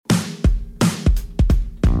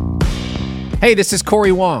Hey, this is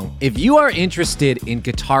Corey Wong. If you are interested in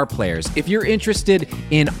guitar players, if you're interested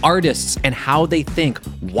in artists and how they think,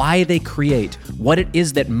 why they create, what it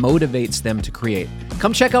is that motivates them to create,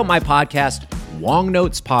 come check out my podcast, Wong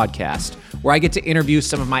Notes Podcast, where I get to interview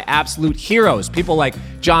some of my absolute heroes, people like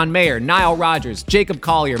John Mayer, Nile Rodgers, Jacob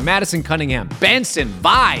Collier, Madison Cunningham, Benson,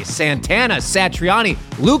 Vi, Santana, Satriani,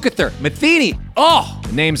 Lukather, Matheny. Oh,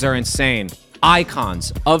 the names are insane.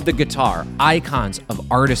 Icons of the guitar, icons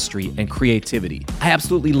of artistry and creativity. I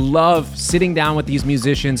absolutely love sitting down with these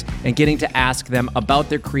musicians and getting to ask them about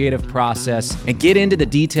their creative process and get into the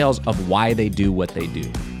details of why they do what they do.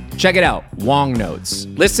 Check it out, Wong Notes.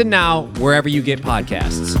 Listen now wherever you get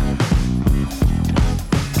podcasts.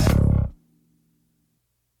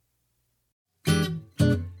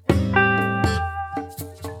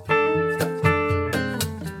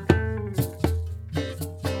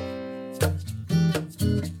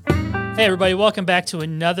 Hey everybody, welcome back to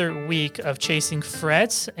another week of Chasing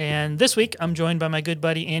Frets. And this week, I'm joined by my good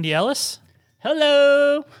buddy, Andy Ellis.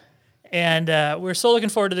 Hello! And we're so looking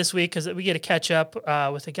forward to this week because we get to catch up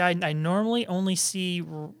with a guy I normally only see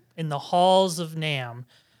in the halls of NAMM,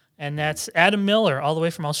 and that's Adam Miller, all the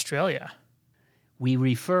way from Australia. We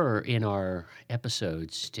refer in our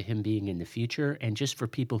episodes to him being in the future, and just for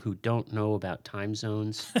people who don't know about time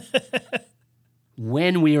zones,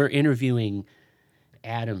 when we are interviewing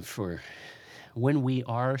Adam when we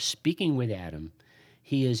are speaking with Adam,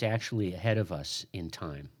 he is actually ahead of us in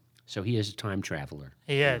time. So he is a time traveler.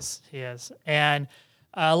 He is. And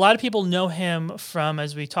a lot of people know him from,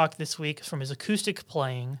 as we talked this week, from his acoustic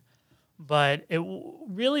playing, but it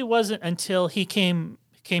really wasn't until he came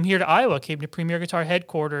here to Iowa, came to Premier Guitar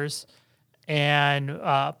headquarters, and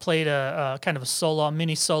played a kind of a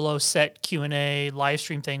mini solo set Q&A live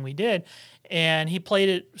stream thing we did, and he played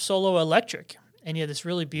it solo electric. And he had this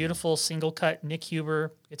really beautiful single-cut Nick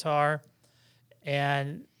Huber guitar.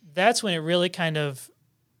 And that's when it really kind of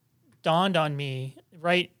dawned on me,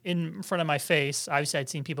 right in front of my face. Obviously, I'd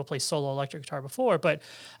seen people play solo electric guitar before, but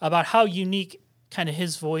about how unique kind of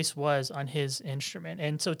his voice was on his instrument.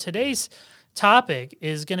 And so today's topic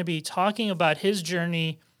is going to be talking about his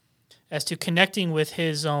journey as to connecting with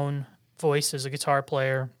his own voice as a guitar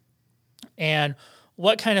player and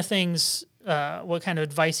what kind of things... what kind of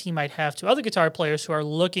advice he might have to other guitar players who are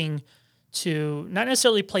looking to not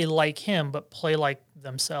necessarily play like him, but play like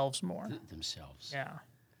themselves more. Themselves. Yeah.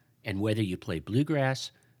 And whether you play bluegrass,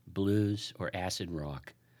 blues, or acid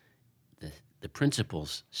rock, the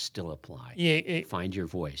principles still apply. Yeah. Find your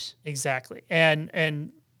voice. Exactly.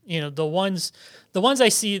 And you know, the ones I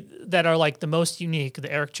see that are like the most unique,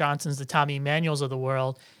 the Eric Johnsons, the Tommy Emmanuels of the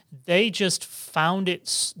world, they just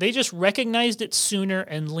they just recognized it sooner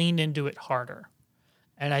and leaned into it harder.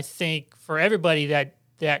 And I think for everybody that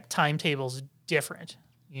timetable's different,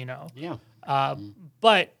 you know. Yeah.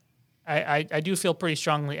 But I do feel pretty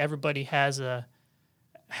strongly everybody has a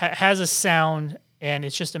sound, and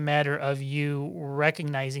it's just a matter of you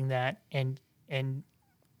recognizing that and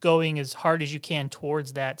going as hard as you can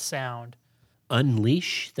towards that sound.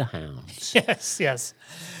 Unleash the hounds. Yes.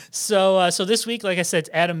 So this week, like I said, it's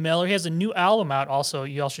Adam Miller. He has a new album out also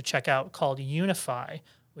you all should check out called Unify,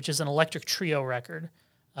 which is an electric trio record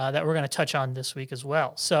that we're going to touch on this week as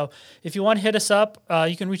well. So if you want to hit us up,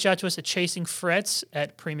 you can reach out to us at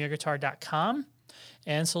chasingfrets@premierguitar.com.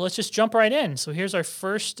 And so let's just jump right in. So here's our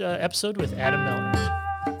first episode with Adam Miller.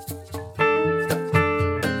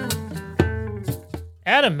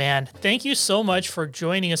 Adam, man, thank you so much for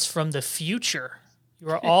joining us from the future. You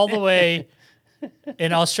are all the way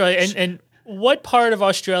in Australia. And what part of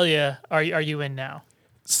Australia are you in now?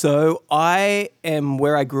 So I am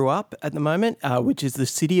where I grew up at the moment, which is the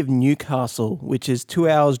city of Newcastle, which is 2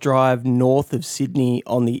 hours drive north of Sydney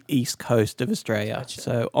on the east coast of Australia. Gotcha.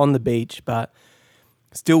 So on the beach, but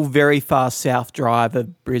still very far south drive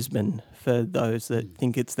of Brisbane for those that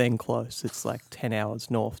think it's then close. It's like 10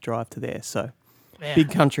 hours north drive to there. So man.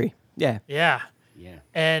 Big country. Yeah. Yeah.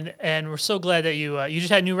 And we're so glad that you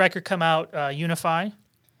just had a new record come out, Unify.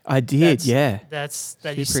 I did, yeah. That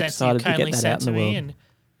you kindly sent to me,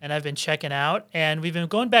 and I've been checking out. And we've been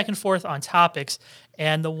going back and forth on topics.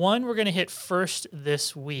 And the one we're going to hit first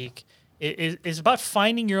this week is about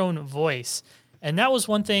finding your own voice. And that was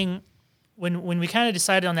one thing when we kind of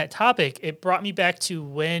decided on that topic. It brought me back to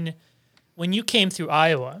when you came through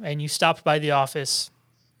Iowa and you stopped by the office,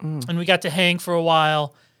 and we got to hang for a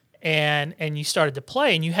while. And you started to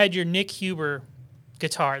play, and you had your Nick Huber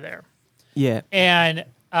guitar there. Yeah. And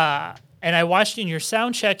I watched you in your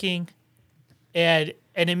sound checking, and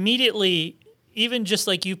immediately, even just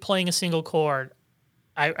like you playing a single chord,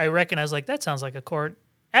 I recognized, like, that sounds like a chord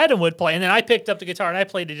Adam would play. And then I picked up the guitar and I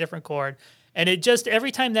played a different chord, And it just,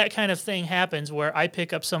 every time that kind of thing happens where I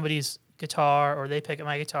pick up somebody's guitar or they pick up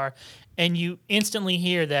my guitar, and you instantly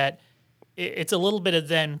hear that it's a little bit of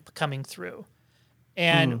them coming through.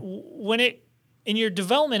 And when in your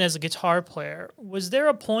development as a guitar player, was there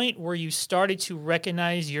a point where you started to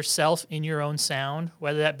recognize yourself in your own sound,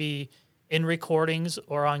 whether that be in recordings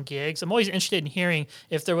or on gigs? I'm always interested in hearing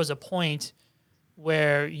if there was a point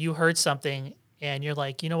where you heard something and you're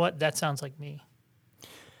like, you know what, that sounds like me.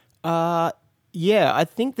 Yeah, I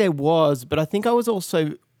think there was, but I think I was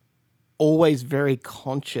also always very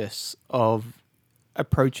conscious of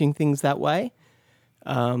approaching things that way.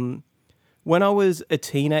 When I was a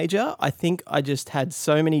teenager, I think I just had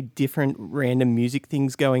so many different random music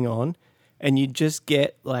things going on, and you just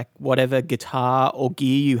get like whatever guitar or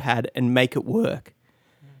gear you had and make it work.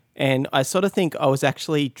 And I sort of think I was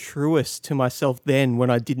actually truest to myself then when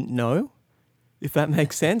I didn't know, if that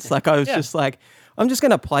makes sense. Like I was just like, I'm just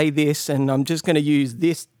going to play this and I'm just going to use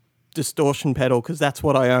this distortion pedal because that's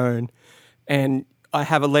what I own. And I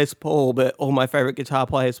have a Les Paul, but all my favorite guitar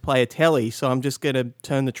players play a Tele, so I'm just going to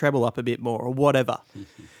turn the treble up a bit more or whatever.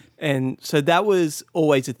 And so that was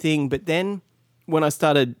always a thing. But then when I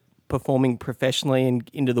started performing professionally and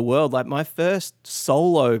into the world, like my first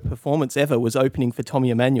solo performance ever was opening for Tommy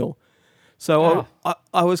Emmanuel. So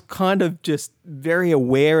I was kind of just very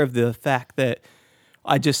aware of the fact that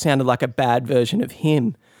I just sounded like a bad version of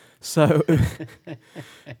him. So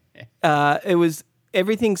it was,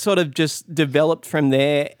 everything sort of just developed from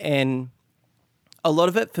there. And a lot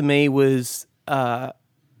of it for me was, I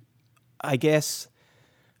guess,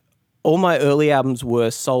 all my early albums were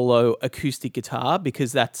solo acoustic guitar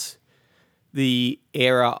because that's the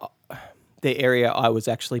area I was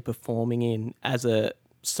actually performing in as a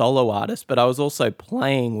solo artist, but I was also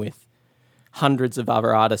playing with hundreds of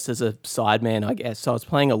other artists as a sideman, I guess. So I was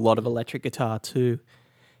playing a lot of electric guitar too.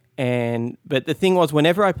 But the thing was,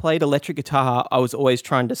 whenever I played electric guitar, I was always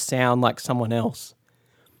trying to sound like someone else.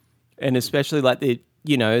 And especially like the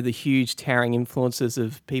huge towering influences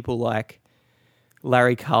of people like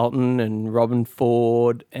Larry Carlton and Robin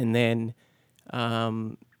Ford, and then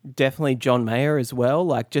definitely John Mayer as well.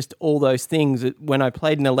 Like just all those things. When I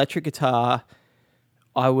played an electric guitar,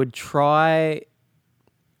 I would try,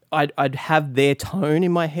 I'd have their tone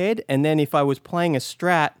in my head. And then if I was playing a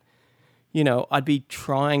Strat, I'd be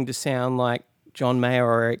trying to sound like John Mayer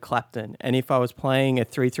or Eric Clapton. And if I was playing a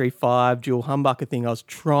 335 dual humbucker thing, I was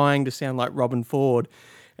trying to sound like Robin Ford.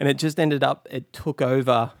 And it just ended up, it took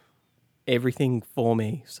over everything for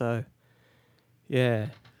me. So, yeah.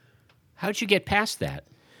 How'd you get past that?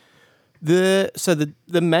 The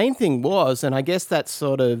main thing was, and I guess that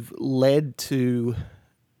sort of led to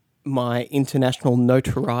my international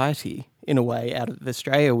notoriety in a way out of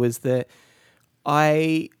Australia, was that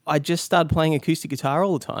I just started playing acoustic guitar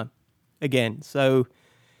all the time again. So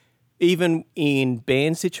even in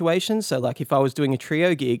band situations, so like if I was doing a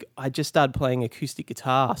trio gig, I just started playing acoustic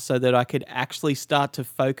guitar so that I could actually start to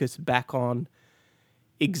focus back on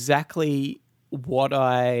exactly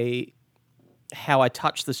how I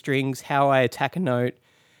touch the strings, how I attack a note,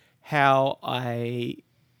 and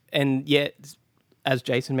yet, as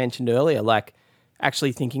Jason mentioned earlier, like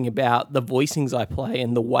actually thinking about the voicings I play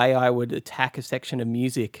and the way I would attack a section of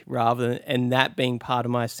music and that being part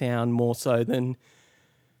of my sound more so than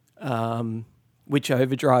which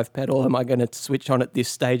overdrive pedal am I going to switch on at this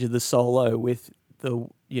stage of the solo with the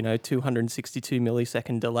 262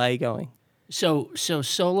 millisecond delay going. So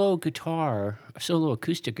solo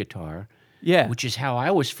acoustic guitar, yeah, which is how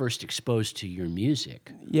I was first exposed to your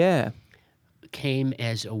music. Yeah. Came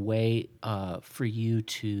as a way for you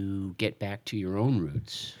to get back to your own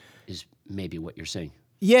roots, is maybe what you're saying.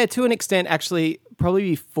 Yeah, to an extent. Actually,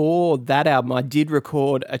 probably before that album, I did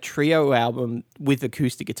record a trio album with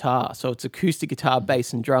acoustic guitar. So it's acoustic guitar,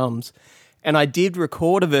 bass, and drums. And I did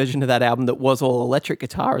record a version of that album that was all electric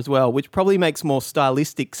guitar as well, which probably makes more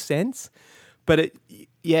stylistic sense. But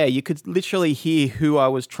you could literally hear who I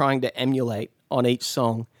was trying to emulate on each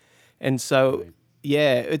song. And so...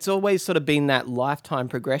 yeah, it's always sort of been that lifetime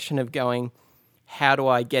progression of going, how do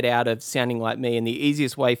I get out of sounding like me? And the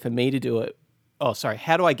easiest way for me to do it,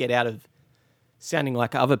 how do I get out of sounding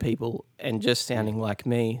like other people and just sounding like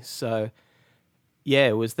me? So, yeah,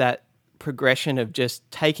 it was that progression of just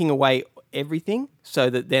taking away everything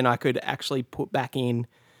so that then I could actually put back in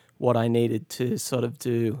what I needed to sort of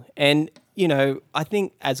do. And, I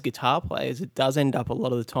think as guitar players, it does end up a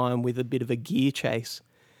lot of the time with a bit of a gear chase.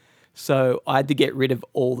 So I had to get rid of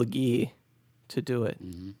all the gear to do it.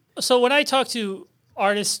 Mm-hmm. So when I talk to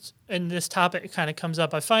artists and this topic kind of comes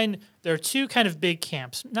up, I find there are two kind of big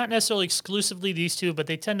camps, not necessarily exclusively these two, but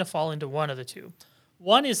they tend to fall into one of the two.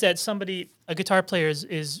 One is that a guitar player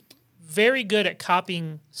is very good at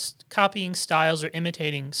copying styles or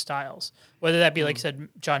imitating styles, whether that be, like I said,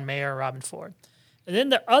 John Mayer or Robben Ford. And then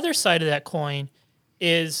the other side of that coin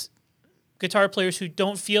is guitar players who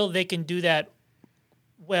don't feel they can do that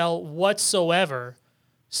well whatsoever.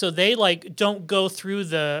 So they don't go through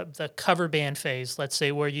the cover band phase, let's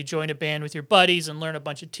say, where you join a band with your buddies and learn a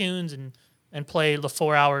bunch of tunes and play the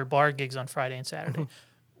 4-hour bar gigs on Friday and Saturday.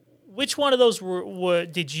 Which one of those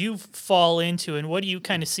did you fall into, and what do you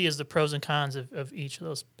kind of see as the pros and cons of each of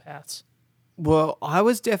those paths? Well, I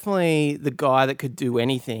was definitely the guy that could do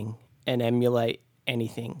anything and emulate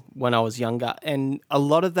anything when I was younger. And a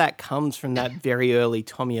lot of that comes from that very early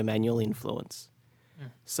Tommy Emmanuel influence.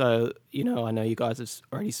 So, I know you guys have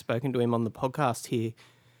already spoken to him on the podcast here.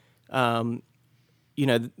 The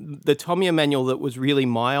Tommy Emmanuel that was really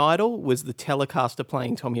my idol was the Telecaster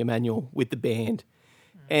playing Tommy Emmanuel with the band.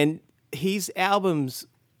 And his albums,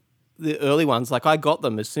 the early ones, I got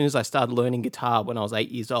them as soon as I started learning guitar when I was 8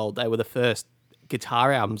 years old. They were the first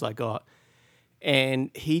guitar albums I got. And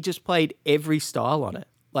he just played every style on it.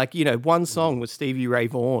 One song was Stevie Ray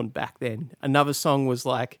Vaughan back then. Another song was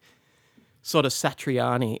sort of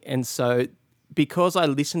Satriani. And so because I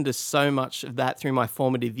listened to so much of that through my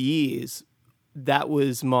formative years, that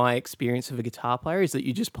was my experience of a guitar player, is that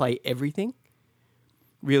you just play everything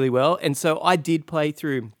really well. And so I did play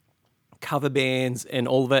through cover bands and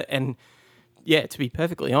all of it. And yeah, to be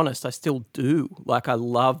perfectly honest, I still do. I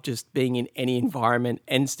love just being in any environment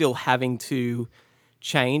and still having to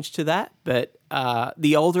change to that. But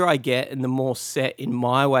the older I get and the more set in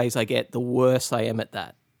my ways I get, the worse I am at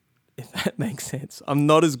that, if that makes sense. I'm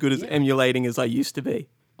not as good as emulating as I used to be.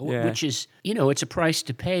 Yeah. Which is, it's a price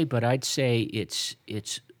to pay, but I'd say it's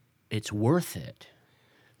worth it.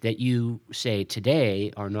 That you say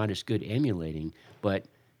today are not as good emulating, but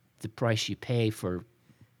the price you pay for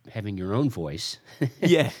having your own voice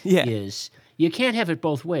is you can't have it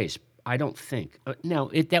both ways, I don't think. Now,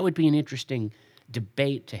 that would be an interesting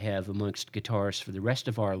debate to have amongst guitarists for the rest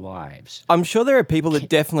of our lives. I'm sure there are people that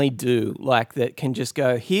definitely do, that can just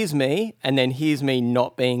go, here's me, and then here's me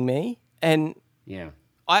not being me. And yeah.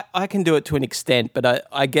 I can do it to an extent, but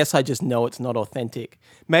I guess I just know it's not authentic.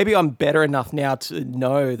 Maybe I'm better enough now to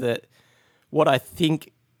know that what I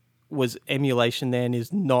think was emulation then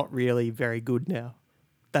is not really very good now.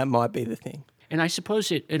 That might be the thing. And I suppose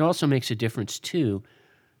it also makes a difference, too,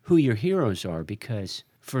 who your heroes are, because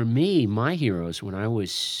for me, my heroes, when I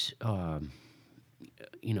was,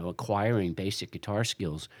 acquiring basic guitar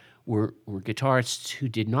skills, were guitarists who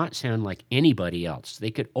did not sound like anybody else.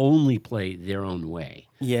 They could only play their own way.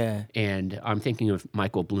 Yeah. And I'm thinking of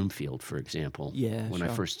Michael Bloomfield, for example. Yeah, when I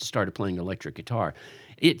first started playing electric guitar.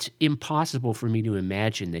 It's impossible for me to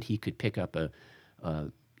imagine that he could pick up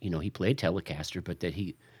he played Telecaster, but that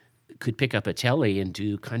he could pick up a Tele and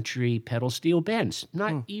do country pedal steel bends.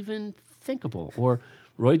 Not even thinkable. Or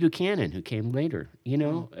Roy Buchanan, who came later.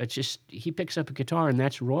 It's just, he picks up a guitar and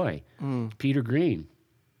that's Roy. Peter Green.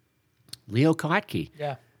 Leo Kottke.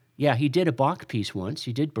 Yeah. Yeah, he did a Bach piece once.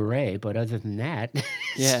 He did Beret, but other than that,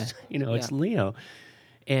 it's Leo.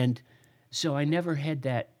 And so I never had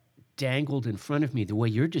that dangled in front of me the way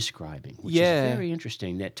you're describing, which is very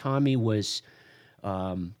interesting, that Tommy was,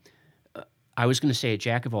 I was going to say a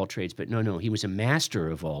jack of all trades, but no, he was a master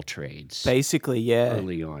of all trades. Basically, yeah.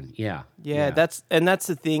 Early on, yeah. Yeah, that's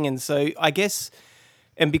the thing. And so I guess,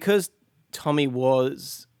 and because Tommy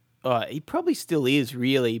was... he probably still is,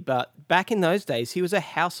 really, but back in those days, he was a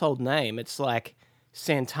household name. It's like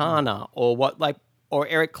Santana or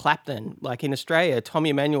Eric Clapton. In Australia, Tommy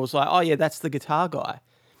Emmanuel was like, oh yeah, that's the guitar guy.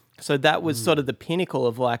 So that was sort of the pinnacle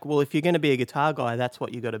of if you're going to be a guitar guy, that's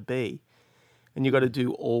what you got to be, and you got to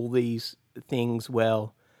do all these things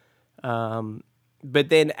well. But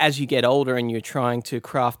then as you get older and you're trying to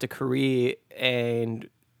craft a career, and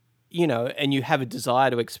and you have a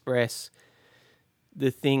desire to express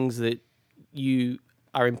the things that you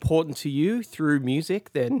are important to you through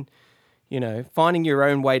music, then, finding your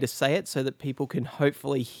own way to say it so that people can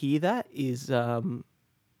hopefully hear that is,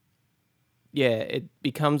 it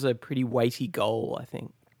becomes a pretty weighty goal, I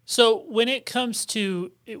think. So when it comes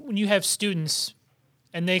to, when you have students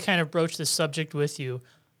and they kind of broach this subject with you,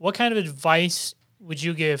 what kind of advice would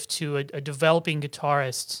you give to a developing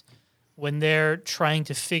guitarist when they're trying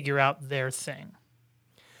to figure out their thing?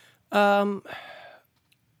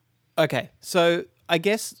 Okay, so I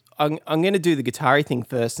guess I'm going to do the guitar thing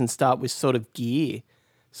first and start with sort of gear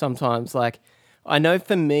sometimes. I know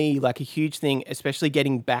for me, a huge thing, especially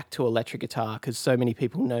getting back to electric guitar, because so many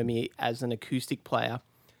people know me as an acoustic player,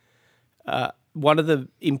 one of the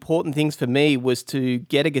important things for me was to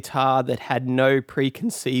get a guitar that had no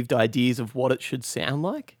preconceived ideas of what it should sound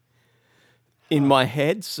like in my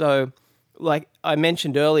head. So, like I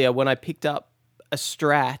mentioned earlier, when I picked up a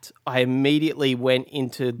Strat, I immediately went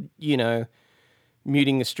into,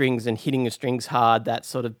 muting the strings and hitting the strings hard, that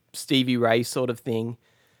sort of Stevie Ray sort of thing.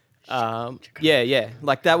 Yeah.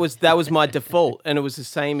 Like that was my default. And it was the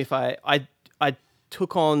same if I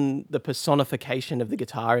took on the personification of the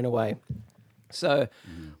guitar in a way. So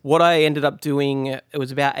what I ended up doing, it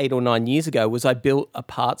was about 8 or 9 years ago, was I built a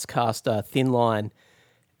parts caster thin line,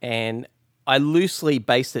 and I loosely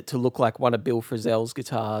based it to look like one of Bill Frisell's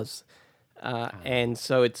guitars. And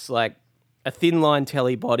so it's like a thin line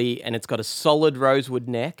telly body, and it's got a solid rosewood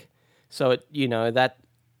neck. So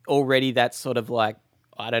that's sort of like,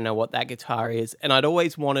 I don't know what that guitar is. And I'd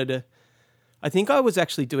always wanted to, I think I was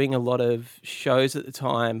actually doing a lot of shows at the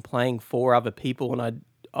time playing for other people, and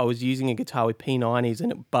I was using a guitar with P90s and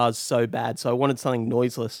it buzzed so bad. So I wanted something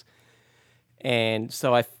noiseless. And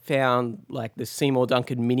so I found like the Seymour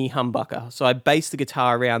Duncan mini humbucker. So I based the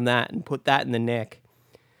guitar around that and put that in the neck.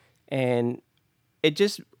 And it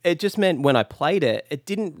just meant when I played it, it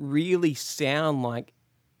didn't really sound like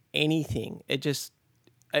anything. It just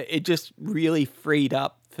really freed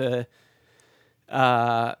up for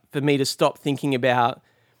me to stop thinking about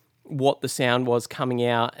what the sound was coming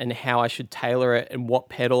out and how I should tailor it and what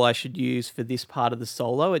pedal I should use for this part of the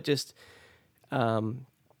solo. It just, made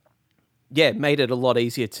it a lot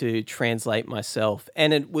easier to translate myself.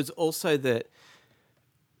 And it was also that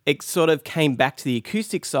it sort of came back to the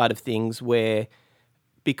acoustic side of things, where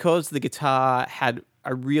because the guitar had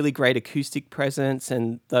a really great acoustic presence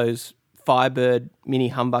and those Firebird mini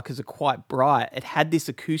humbuckers are quite bright, it had this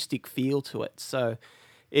acoustic feel to it. So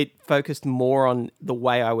it focused more on the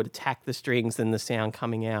way I would attack the strings than the sound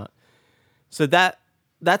coming out. So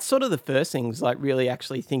that's sort of the first things, like really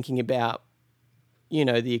actually thinking about,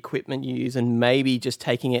 the equipment you use and maybe just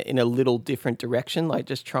taking it in a little different direction, like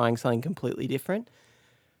just trying something completely different.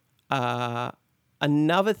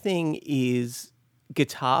 Another thing is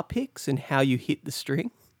guitar picks and how you hit the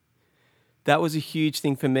string. That was a huge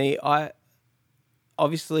thing for me.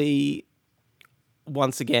 Obviously,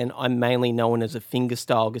 once again, I'm mainly known as a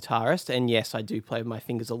fingerstyle guitarist, and yes, I do play with my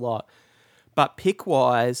fingers a lot. But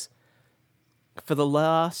pick-wise, for the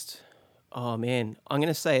last, I'm going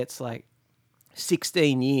to say it's like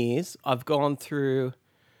 16 years, I've gone through,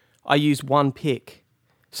 I use one pick.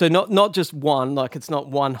 So not just one, like it's not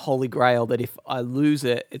one holy grail that if I lose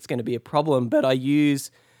it, it's going to be a problem, but I use,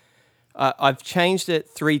 I've changed it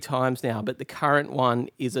 3 times now, but the current one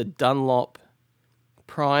is a Dunlop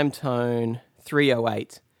Prime Tone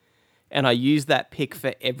 308, and I use that pick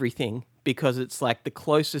for everything because it's like the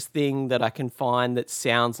closest thing that I can find that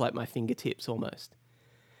sounds like my fingertips almost.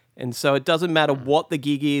 And so it doesn't matter what the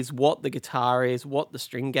gig is, what the guitar is, what the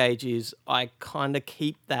string gauge is, I kind of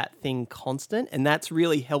keep that thing constant, and that's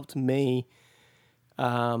really helped me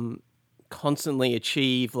constantly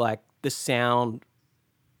achieve like the sound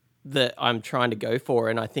that I'm trying to go for,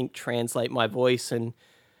 and I think translate my voice. And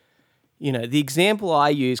the example I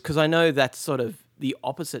use, because I know that's sort of the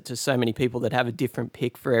opposite to so many people that have a different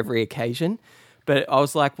pick for every occasion, but I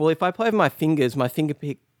was like, well, if I play with my fingers, my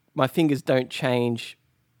fingers don't change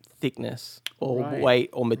thickness or weight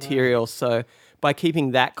or material. Right. So by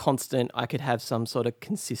keeping that constant, I could have some sort of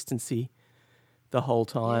consistency the whole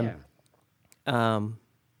time. Yeah.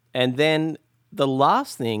 And then the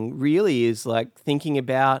last thing really is like thinking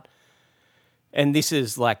about, and this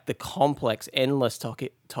is like the complex, endless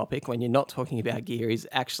topic when you're not talking about gear, is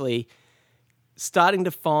actually starting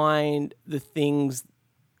to find the things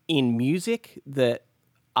in music that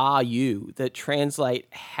are you, that translate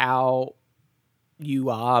how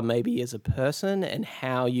you are maybe as a person and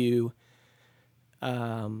how you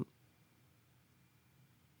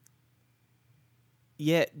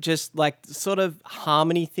just like sort of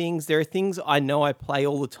harmony things. There are things I know I play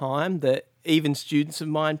all the time that even students of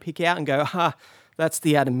mine pick out and go, that's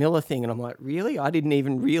the Adam Miller thing. And I'm like, really? I didn't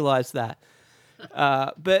even realize that.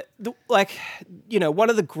 But one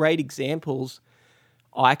of the great examples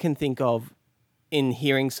I can think of in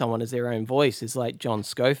hearing someone as their own voice is like John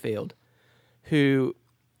Scofield, who,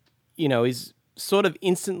 is sort of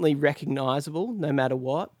instantly recognizable no matter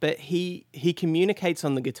what, but he communicates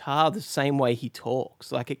on the guitar the same way he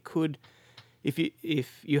talks. Like it could, if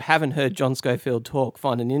you haven't heard John Scofield talk,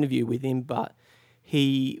 find an interview with him, but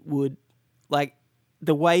he would, like,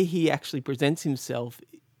 the way he actually presents himself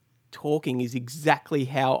talking is exactly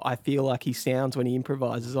how I feel like he sounds when he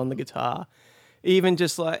improvises on the guitar. Even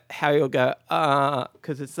just like how he'll go,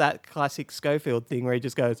 because it's that classic Scofield thing where he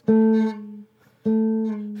just goes,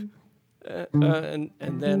 and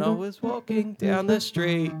then I was walking down the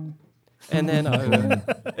street, and then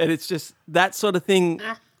and it's just that sort of thing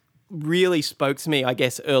really spoke to me, I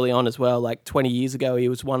guess, early on as well. Like 20 years ago, he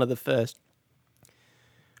was one of the first,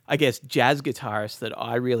 I guess, jazz guitarists that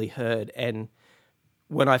I really heard. And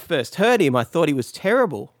when I first heard him, I thought he was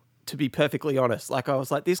terrible, to be perfectly honest. Like, I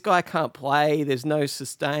was like, this guy can't play. There's no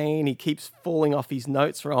sustain. He keeps falling off his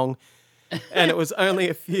notes wrong. And it was only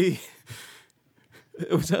a few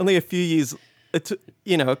years. It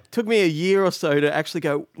took me a year or so to actually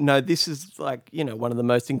go, no, this is like, one of the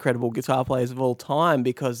most incredible guitar players of all time,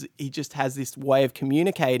 because he just has this way of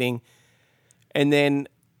communicating. And then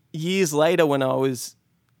years later, when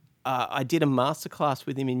I did a masterclass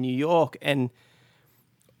with him in New York, and,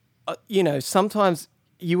 sometimes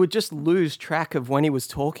you would just lose track of when he was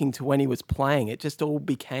talking to when he was playing. It just all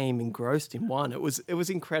became engrossed in one. It was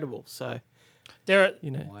incredible. So.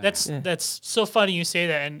 That's so funny you say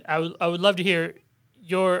that, and I would love to hear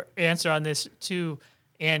your answer on this too,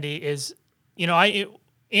 Andy.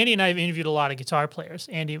 Andy and I have interviewed a lot of guitar players.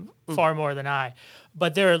 Andy far more than I,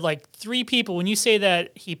 but there are like three people. When you say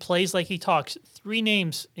that he plays like he talks, three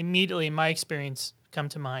names immediately in my experience come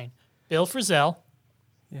to mind: Bill Frisell,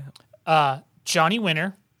 Johnny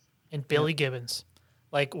Winter, and Billy Gibbons.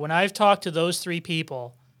 Like, when I've talked to those three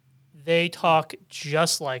people, they talk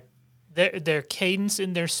just like. Their cadence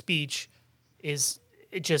in their speech it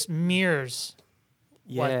just mirrors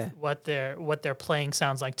what their playing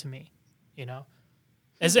sounds like to me,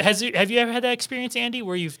 Have you ever had that experience, Andy,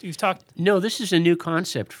 where you've talked? No, this is a new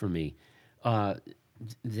concept for me.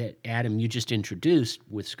 That Adam, you just introduced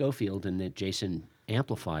with Schofield, and that Jason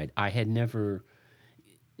amplified. I had never,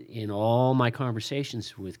 in all my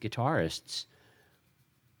conversations with guitarists,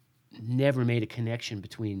 never made a connection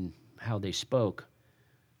between how they spoke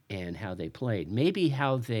and how they played. Maybe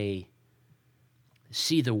how they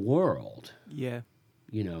see the world. Yeah.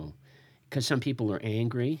 Because some people are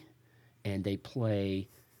angry and they play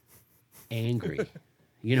angry.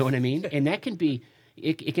 You know what I mean? And that can be,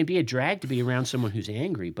 it can be a drag to be around someone who's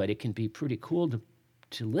angry, but it can be pretty cool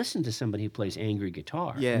to listen to somebody who plays angry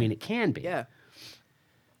guitar. Yeah. I mean, it can be. Yeah.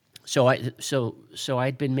 So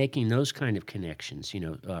I'd been making those kind of connections,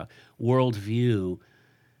 worldview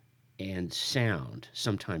and sound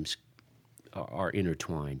sometimes are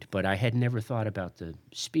intertwined, but I had never thought about the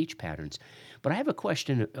speech patterns. But I have a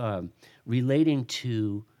question relating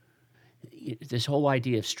to this whole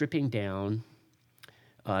idea of stripping down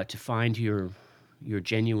to find your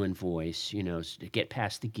genuine voice, to get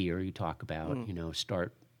past the gear you talk about,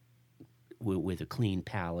 start with a clean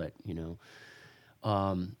palette,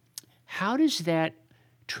 How does that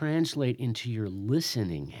translate into your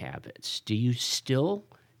listening habits? Did you still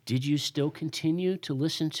continue to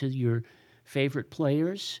listen to your favorite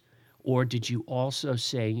players, or did you also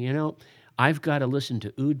say, I've got to listen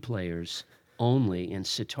to oud players only and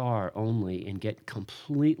sitar only, and get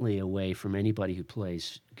completely away from anybody who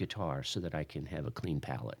plays guitar so that I can have a clean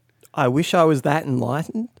palette? I wish I was that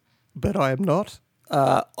enlightened, but I am not.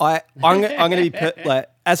 I'm going to be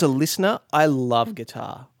as a listener, I love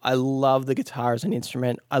guitar. I love the guitar as an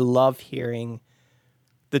instrument. I love hearing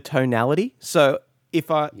the tonality. So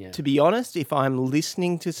to be honest, if I'm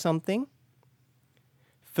listening to something,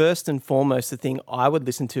 first and foremost, the thing I would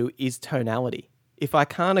listen to is tonality. If I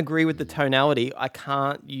can't agree with the tonality, I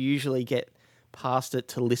can't usually get past it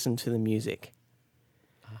to listen to the music.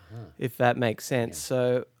 If that makes sense.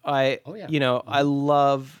 Yeah. So I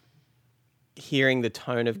love hearing the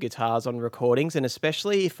tone of guitars on recordings, and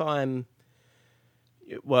especially if the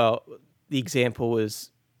example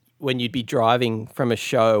was when you'd be driving from a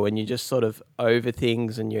show and you just sort of over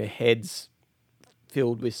things and your head's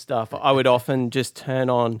filled with stuff, I would often just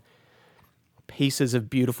turn on pieces of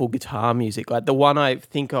beautiful guitar music. Like the one I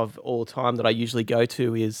think of all the time that I usually go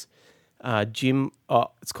to is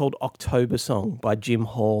it's called October Song by Jim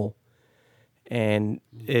Hall. And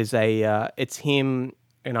there's it's him,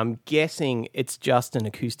 and I'm guessing it's just an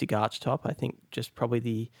acoustic archtop. I think just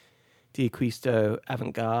probably the Acquisto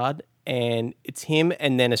Avant-Garde. And it's him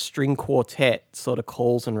and then a string quartet sort of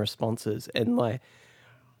calls and responses. And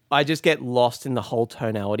I just get lost in the whole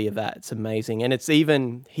tonality of that. It's amazing. And it's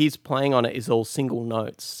even, his playing on it is all single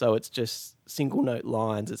notes. So it's just single note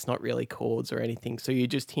lines. It's not really chords or anything. So you're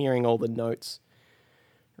just hearing all the notes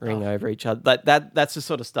ring over each other. That's the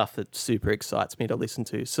sort of stuff that super excites me to listen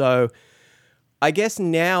to. So I guess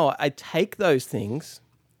now I take those things,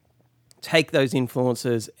 take those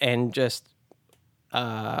influences and just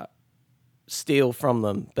steal from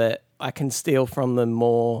them. But I can steal from them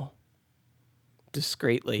more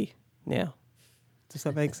discreetly now. Does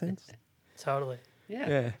that make sense? Totally.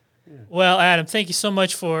 Yeah. Well, Adam, thank you so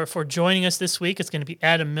much for joining us this week. It's going to be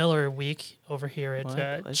Adam Miller week over here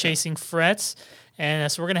at Chasing Frets.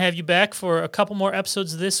 And so we're going to have you back for a couple more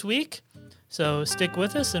episodes this week. So stick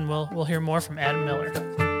with us, and we'll hear more from Adam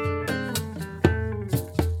Miller.